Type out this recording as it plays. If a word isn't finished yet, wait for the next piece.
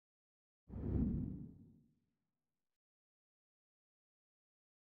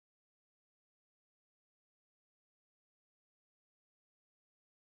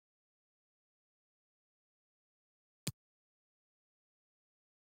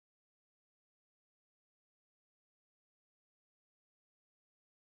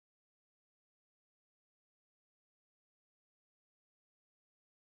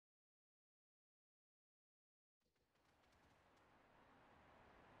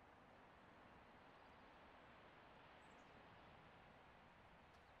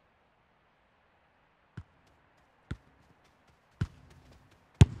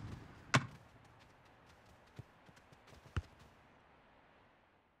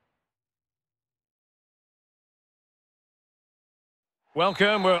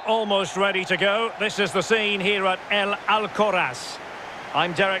Welcome, we're almost ready to go. This is the scene here at El Alcoraz.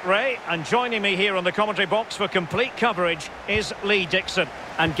 I'm Derek Ray, and joining me here on the commentary box for complete coverage is Lee Dixon.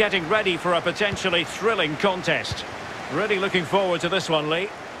 And getting ready for a potentially thrilling contest. Really looking forward to this one, Lee.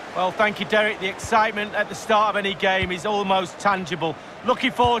 Well, thank you, Derek. The excitement at the start of any game is almost tangible.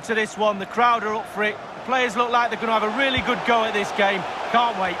 Looking forward to this one. The crowd are up for it. The players look like they're going to have a really good go at this game.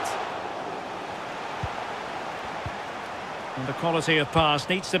 Can't wait. And the quality of pass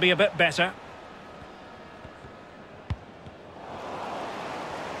needs to be a bit better.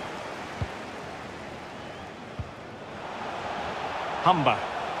 Humber.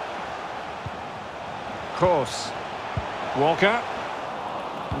 Course. Walker.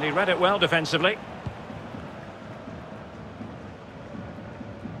 And he read it well defensively.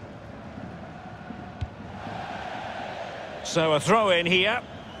 So a throw in here.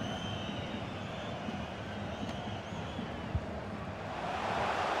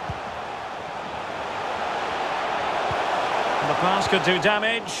 The pass could do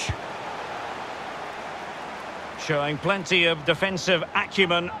damage. Showing plenty of defensive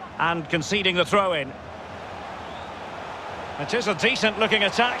acumen and conceding the throw-in. It is a decent-looking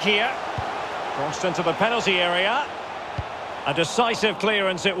attack here. Crossed into the penalty area. A decisive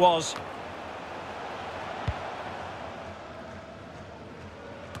clearance it was.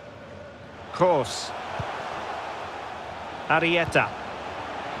 Course. Arietta.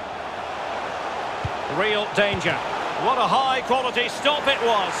 Real danger. What a high-quality stop it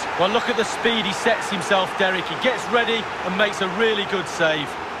was. Well, look at the speed he sets himself, Derek. He gets ready and makes a really good save.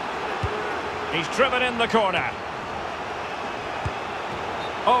 He's driven in the corner.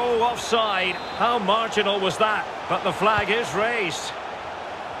 Oh, offside. How marginal was that? But the flag is raised.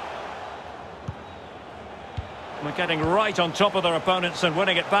 We're getting right on top of their opponents and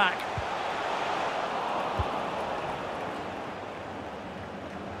winning it back.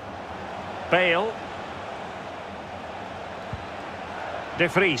 Bale. De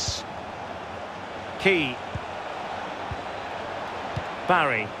Vries. Key.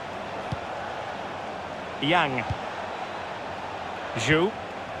 Barry. Yang. Zhu.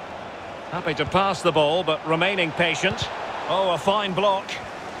 Happy to pass the ball, but remaining patient. Oh, a fine block.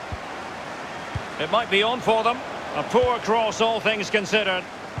 It might be on for them. A poor cross, all things considered.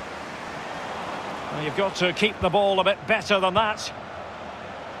 Well, you've got to keep the ball a bit better than that.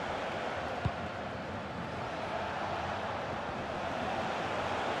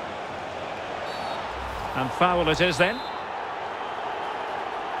 And foul it is then.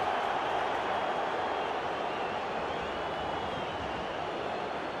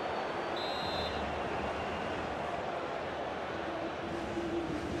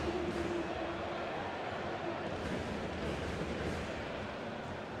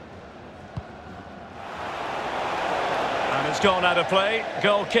 And it's gone out of play.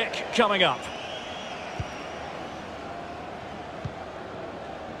 Goal kick coming up.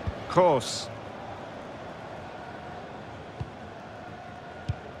 Course.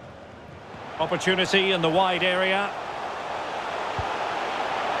 Opportunity in the wide area.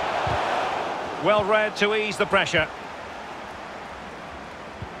 Well read to ease the pressure.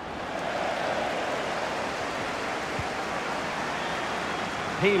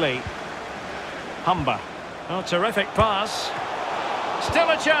 Healy. Humber. Oh, terrific pass.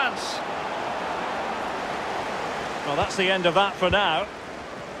 Still a chance. Well, that's the end of that for now.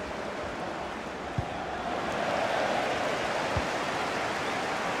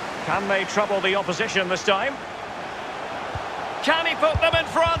 Can they trouble the opposition this time? Can he put them in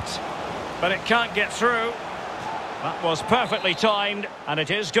front? But it can't get through. That was perfectly timed, and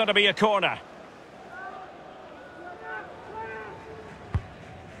it is going to be a corner.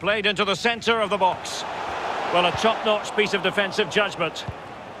 Played into the centre of the box. Well, a top-notch piece of defensive judgment.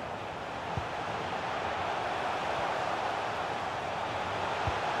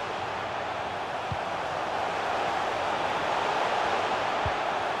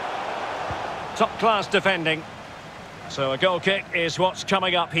 Top-class defending. So a goal kick is what's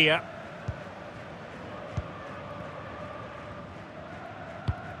coming up here.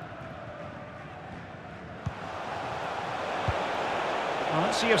 Well,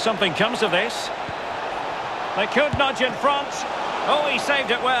 let's see if something comes of this. They could nudge in front. Oh, he saved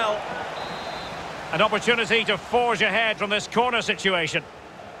it well. An opportunity to forge ahead from this corner situation.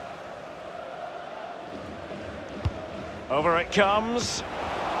 Over it comes.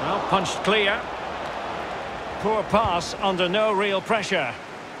 Well, punched clear. Poor pass under no real pressure.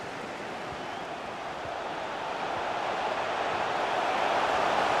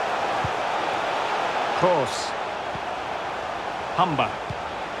 Course. Humber.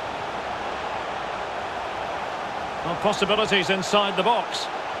 Well, possibilities inside the box.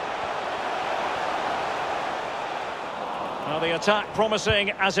 Well, the attack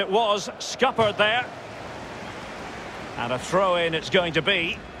promising as it was, scuppered there. And a throw-in it's going to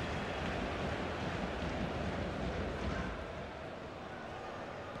be.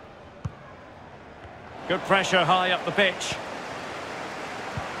 Good pressure high up the pitch.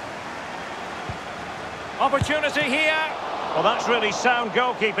 Opportunity here. Well, that's really sound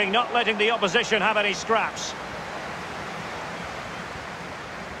goalkeeping, not letting the opposition have any scraps.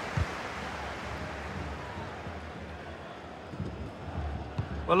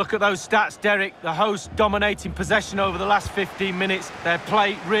 Well, look at those stats, Derek. The host dominating possession over the last 15 minutes. Their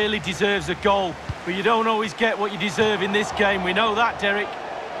play really deserves a goal. But you don't always get what you deserve in this game. We know that, Derek.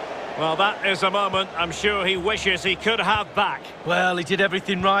 Well, that is a moment I'm sure he wishes he could have back. Well, he did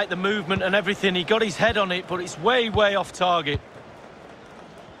everything right, the movement and everything. He got his head on it, but it's way, way off target.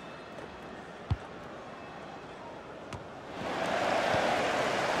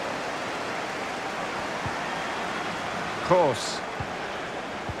 Course.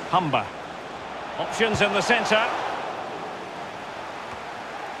 Humber. Options in the centre.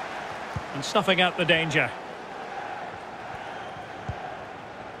 And snuffing out the danger.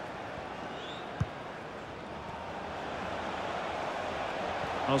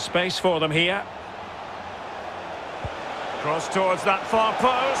 No space for them here. Cross towards that far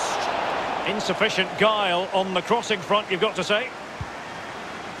post. Insufficient guile on the crossing front, you've got to say.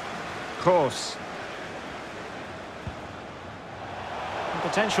 Course.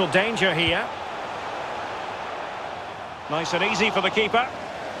 Potential danger here. Nice and easy for the keeper.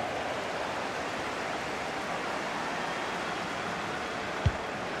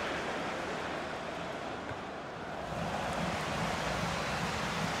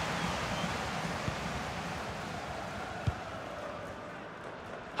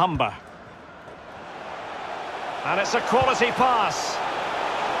 Humber. And it's a quality pass.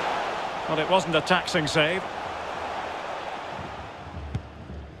 Well, it wasn't a taxing save.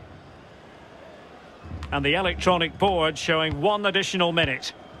 And the electronic board showing 1 additional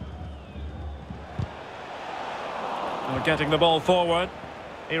minute. We're getting the ball forward.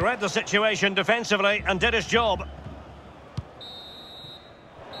 He read the situation defensively and did his job.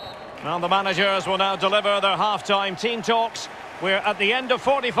 And the managers will now deliver their half-time team talks. We're at the end of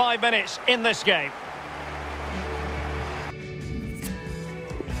 45 minutes in this game.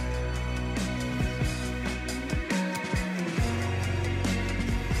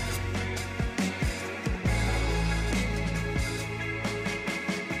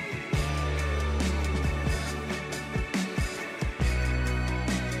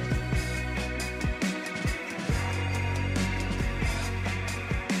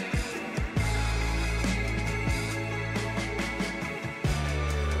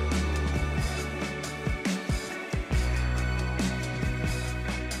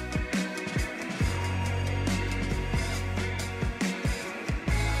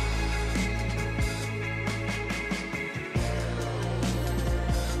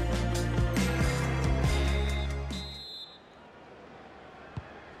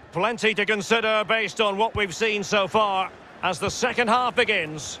 Plenty to consider based on what we've seen so far as the second half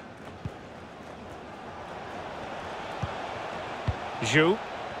begins. Jou.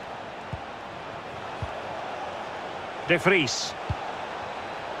 De Vries.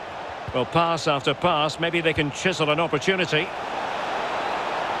 Well, pass after pass, maybe they can chisel an opportunity.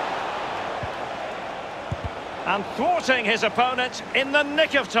 And thwarting his opponent in the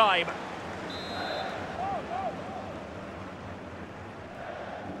nick of time.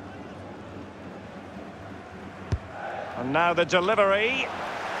 And now the delivery.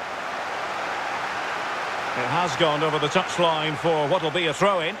 It has gone over the touchline for what will be a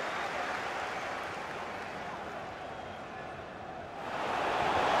throw-in.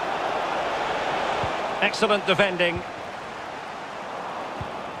 Excellent defending.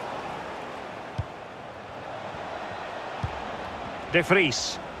 De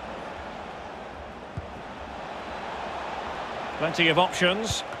Vries. Plenty of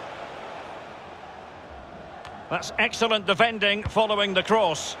options. That's excellent defending following the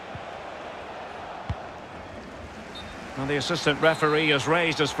cross. And the assistant referee has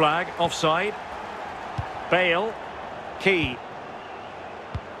raised his flag. Offside. Bale. Key.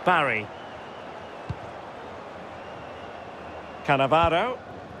 Barry. Cannavaro.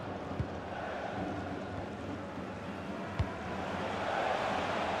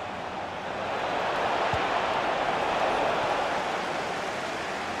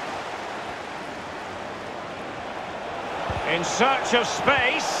 In search of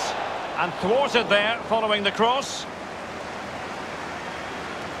space, and thwarted there following the cross.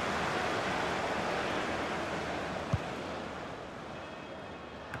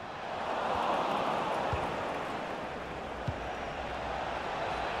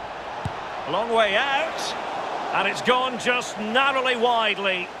 Long way out. And it's gone just narrowly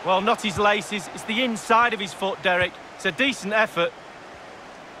widely. Well, not his laces. It's the inside of his foot, Derek. It's a decent effort.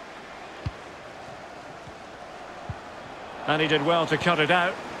 And he did well to cut it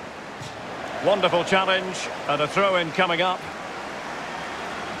out. Wonderful challenge. And a throw-in coming up.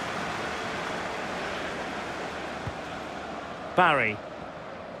 Barry.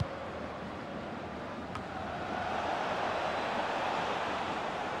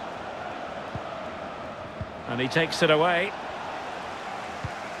 And he takes it away.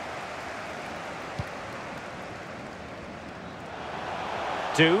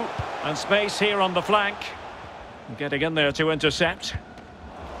 Two. And space here on the flank. Getting in there to intercept.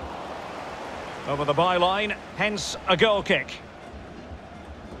 Over the byline, hence a goal kick.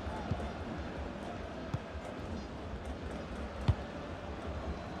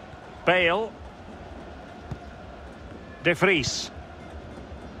 Bale. De Vries.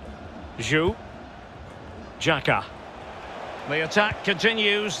 Jou. Xhaka. The attack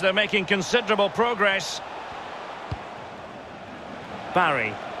continues. They're making considerable progress.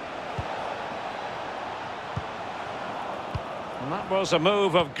 Barry. And that was a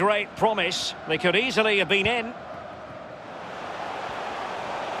move of great promise. They could easily have been in.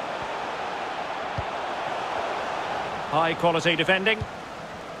 High quality defending.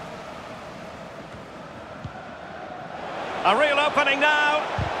 A real opening now.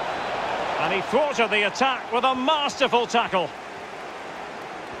 And he thwarted the attack with a masterful tackle.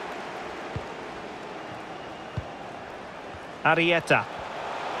 Arieta.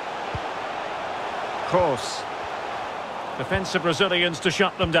 Kroos. Defensive Brazilians to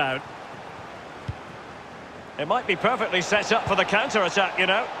shut them down. It might be perfectly set up for the counter-attack, you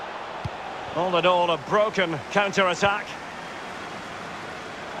know. All in all, a broken counter-attack.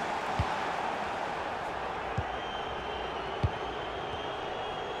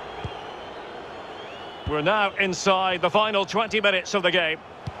 We're now inside the final 20 minutes of the game.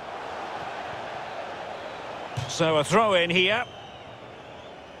 So a throw in here.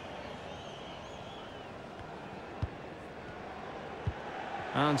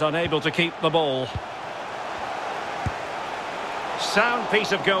 And unable to keep the ball. Sound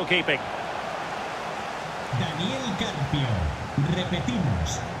piece of goalkeeping. Daniel Carpio.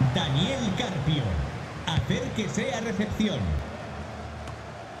 Repetimos. Daniel Carpio. Hacer que sea recepción.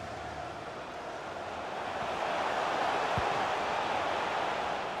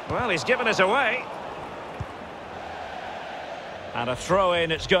 Well, he's given us away. And a throw-in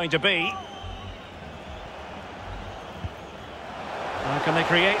it's going to be. Now can they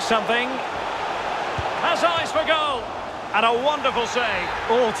create something? Has eyes for goal. And a wonderful save.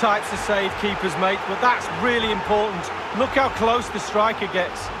 All types of save keepers make, but that's really important. Look how close the striker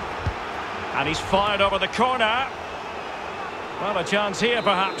gets. And he's fired over the corner. Well, a chance here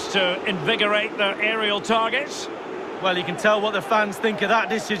perhaps to invigorate their aerial targets. Well, you can tell what the fans think of that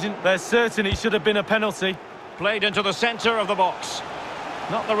decision. They're certain it should have been a penalty. Played into the centre of the box.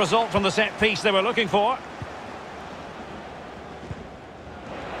 Not the result from the set piece they were looking for.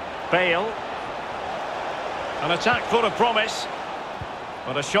 Bale. An attack full of promise.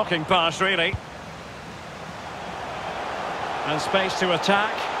 But a shocking pass, really. And space to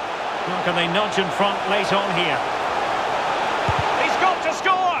attack. How can they nudge in front late on here? He's got to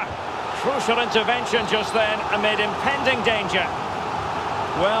score! Crucial intervention just then amid impending danger.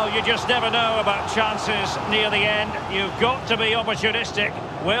 Well, you just never know about chances near the end. You've got to be opportunistic.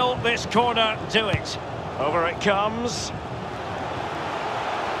 Will this corner do it? Over it comes.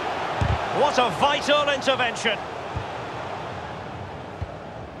 What a vital intervention.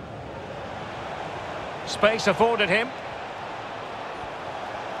 Space afforded him.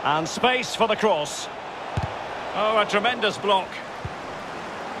 And space for the cross. Oh, a tremendous block.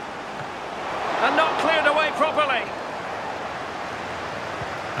 And not cleared away properly.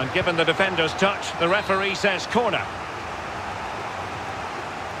 And given the defender's touch, the referee says corner.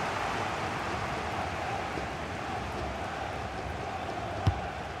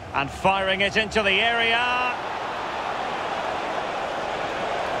 And firing it into the area.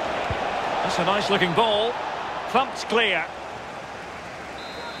 That's a nice looking ball. Thumped clear.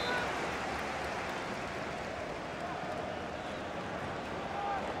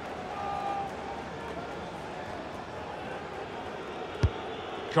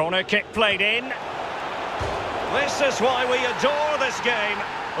 Corner kick played in. This is why we adore this game.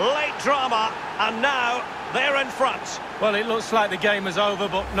 Late drama, and now they're in front. Well, it looks like the game is over,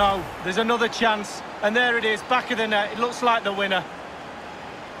 but no, there's another chance. And there it is, back of the net. It looks like the winner.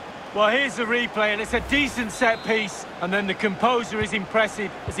 Well, here's the replay, and it's a decent set piece. And then the composure is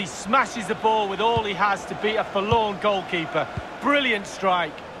impressive as he smashes the ball with all he has to beat a forlorn goalkeeper. Brilliant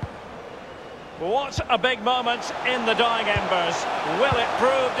strike. What a big moment in the dying embers. Will it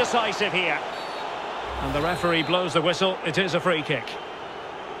prove decisive here? And the referee blows the whistle. It is a free kick.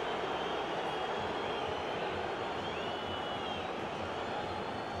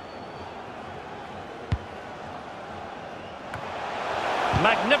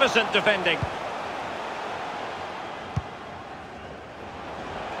 Magnificent defending.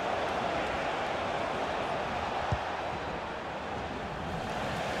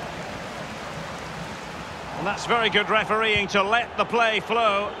 And that's very good refereeing to let the play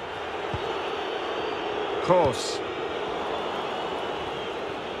flow. Course.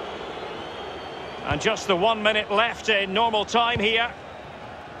 And just the 1 minute left in normal time here.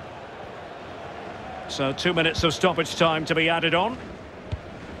 So 2 minutes of stoppage time to be added on.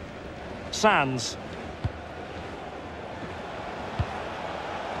 Sands.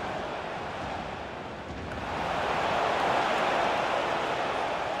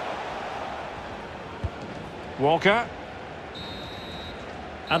 Walker.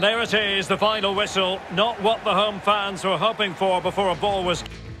 And there it is, the final whistle. Not what the home fans were hoping for before a ball was...